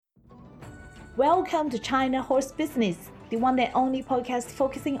Welcome to China Horse Business, the one and only podcast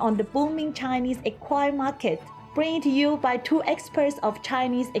focusing on the booming Chinese equine market, bringing to you by two experts of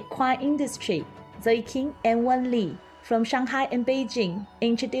Chinese equine industry, Zoe King and Wen Li, from Shanghai and Beijing,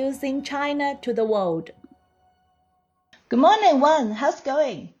 introducing China to the world. Good morning, Wen. How's it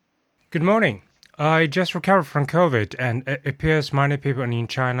going? Good morning. I just recovered from COVID, and it appears many people in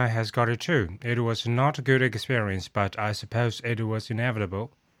China has got it too. It was not a good experience, but I suppose it was inevitable.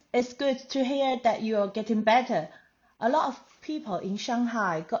 It's good to hear that you're getting better. A lot of people in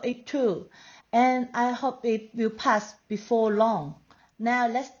Shanghai got it too, and I hope it will pass before long. Now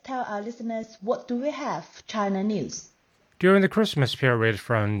let's tell our listeners what do we have China news. During the Christmas period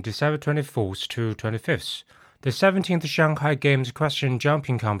from December 24th to 25th, the 17th Shanghai Games Equestrian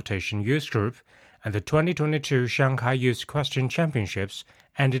Jumping Competition Youth Group and the 2022 Shanghai Youth Equestrian Championships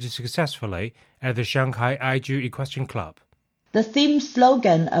ended successfully at the Shanghai Aiju Equestrian Club. The theme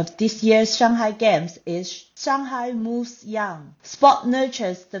slogan of this year's Shanghai Games is Shanghai Moves Young. Sport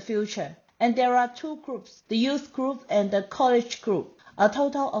nurtures the future. And there are two groups, the youth group and the college group. A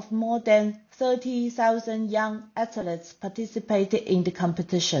total of more than 30,000 young athletes participated in the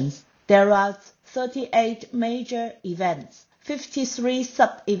competitions. There are 38 major events, 53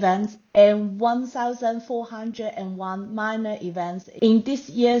 sub-events, and 1,401 minor events in this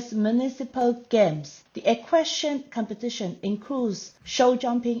year's municipal games. The equestrian competition includes show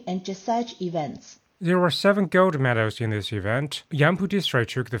jumping and dressage events. There were 7 gold medals in this event. Yangpu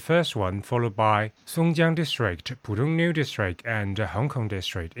District took the first one, followed by Songjiang District, Pudong New District, and Hong Kong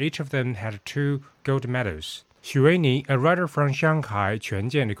District. Each of them had 2 gold medals. Xu Weini, a rider from Shanghai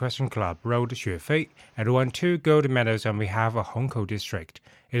Quanjian Equestrian Club, rode Xue Fei and won 2 gold medals on behalf of Hong Kong District.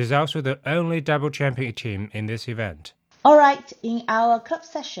 It is also the only double champion team in this event. Alright, in our club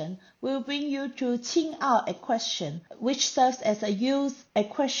session, we'll bring you to Qing'ao Equestrian, which serves as a youth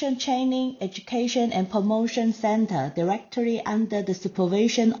equestrian training, education and promotion center directly under the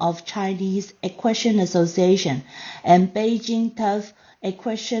supervision of Chinese Equestrian Association and Beijing Turf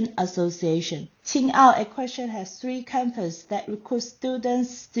Equestrian Association. Qing'ao Equestrian has 3 campuses that recruit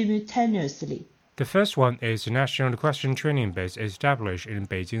students simultaneously. The first one is the National Equestrian Training Base established in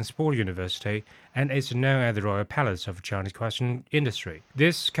Beijing Sport University and is known as the Royal Palace of Chinese equestrian industry.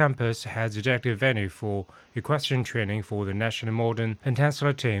 This campus has a dedicated venue for equestrian training for the National Modern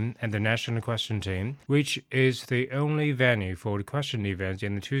Peninsula Team and the National Equestrian Team, which is the only venue for equestrian events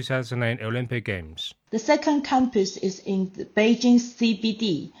in the 2008 Olympic Games. The second campus is in the Beijing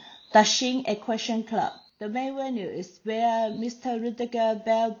CBD, Daxing Equestrian Club. The main venue is where Mr. Rudiger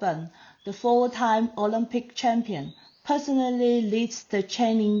Belbin, the 4-time Olympic champion, personally leads the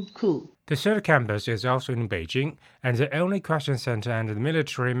training crew. The third campus is also in Beijing and the only equestrian center under the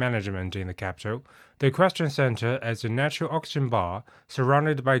military management in the capital. The equestrian center is a natural oxygen bar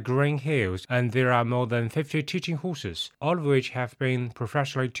surrounded by green hills, and there are more than 50 teaching horses, all of which have been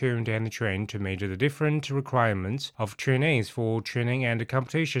professionally tuned and trained to meet the different requirements of trainees for training and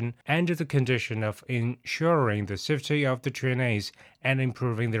competition under the condition of ensuring the safety of the trainees and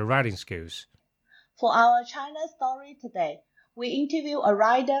improving their riding skills. For our China story today, we interview a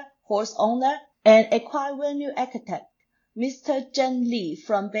rider, horse owner, and equine venue architect, Mr. Zheng Li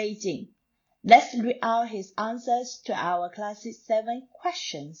from Beijing. Let's read out his answers to our classic 7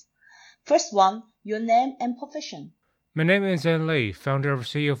 questions. First one, your name and profession. My name is Zheng Li, founder and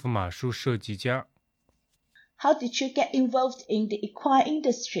CEO of Mashu Shejijia. How did you get involved in the equine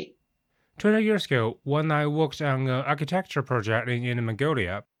industry? 20 years ago, when I worked on an architecture project in Inner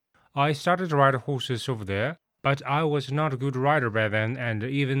Mongolia, I started to ride horses over there, but I was not a good rider back then and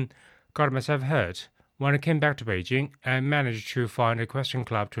even got myself hurt. When I came back to Beijing, I managed to find an equestrian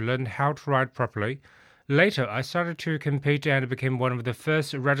club to learn how to ride properly. Later, I started to compete and became one of the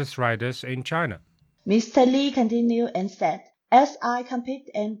first registered riders in China. Mr. Li continued and said, as I compete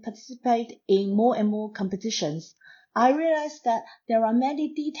and participate in more and more competitions, I realized that there are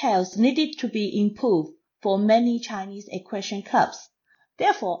many details needed to be improved for many Chinese equestrian clubs.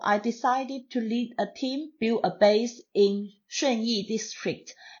 Therefore, I decided to lead a team, build a base in Shunyi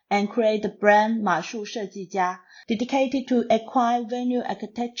District, and create the brand Mashu Shejijia, dedicated to equine venue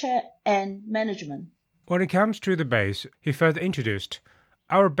architecture and management. When it comes to the base, he further introduced,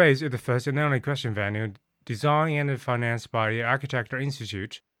 our base is the first and only equestrian venue designed and financed by the Architecture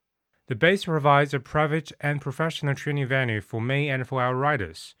Institute. The base provides a private and professional training venue for me and for our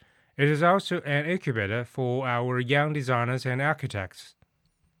riders. It is also an incubator for our young designers and architects.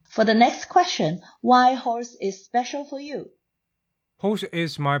 For the next question, why horse is special for you? Horse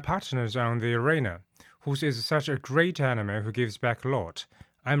is my partner on the arena. Horse is such a great animal who gives back a lot.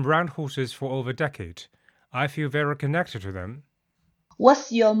 I'm around horses for over a decade. I feel very connected to them.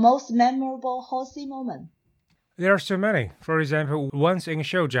 What's your most memorable horsey moment? There are so many. For example, once in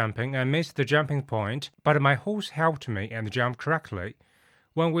show jumping, I missed the jumping point, but my horse helped me and jumped correctly.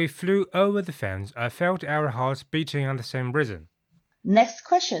 When we flew over the fence, I felt our hearts beating on the same rhythm. Next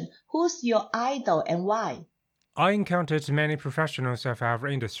question. Who's your idol and why? I encountered many professionals of our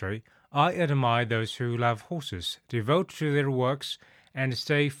industry. I admire those who love horses, devote to their works, and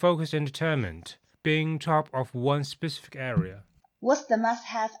stay focused and determined, being top of one specific area. What's the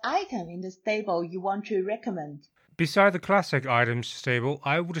must-have item in the stable you want to recommend? Beside the classic items stable,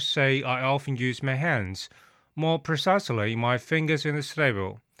 I would say I often use my hands, more precisely my fingers in the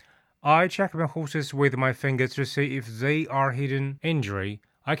stable. I check my horses with my fingers to see if they are hidden injury.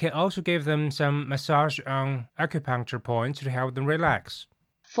 I can also give them some massage on acupuncture points to help them relax.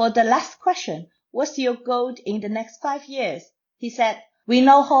 For the last question, what's your goal in the next 5 years? He said, we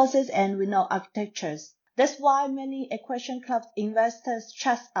know horses and we know architectures. That's why many Equestrian Club investors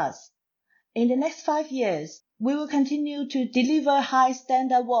trust us. In the next 5 years, we will continue to deliver high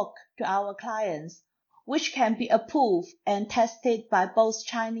standard work to our clients, which can be approved and tested by both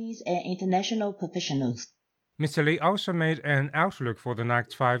Chinese and international professionals. Mr. Li also made an outlook for the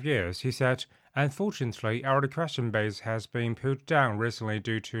next 5 years. He said, unfortunately, our equestrian base has been put down recently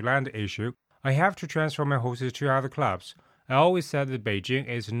due to land issue. I have to transfer my horses to other clubs. I always said that Beijing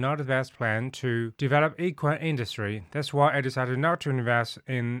is not the best plan to develop equine industry. That's why I decided not to invest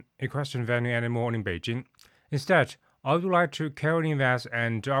in equestrian venue anymore in Beijing. Instead, I would like to co-invest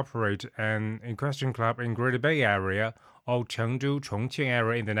and operate an equestrian club in Greater Bay Area or Chengdu, Chongqing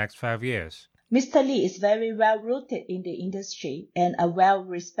area in the next 5 years. Mr. Li is very well rooted in the industry and a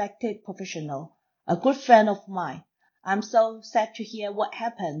well-respected professional, a good friend of mine. I'm so sad to hear what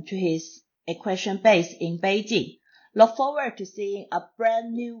happened to his equestrian base in Beijing. Look forward to seeing a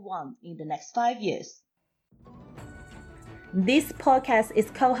brand new one in the next 5 years. This podcast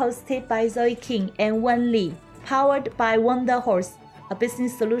is co-hosted by Zoe King and Wen Li, powered by Wonder Horse, a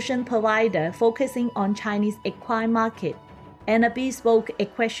business solution provider focusing on Chinese equine market and a bespoke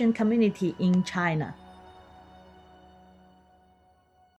equestrian community in China.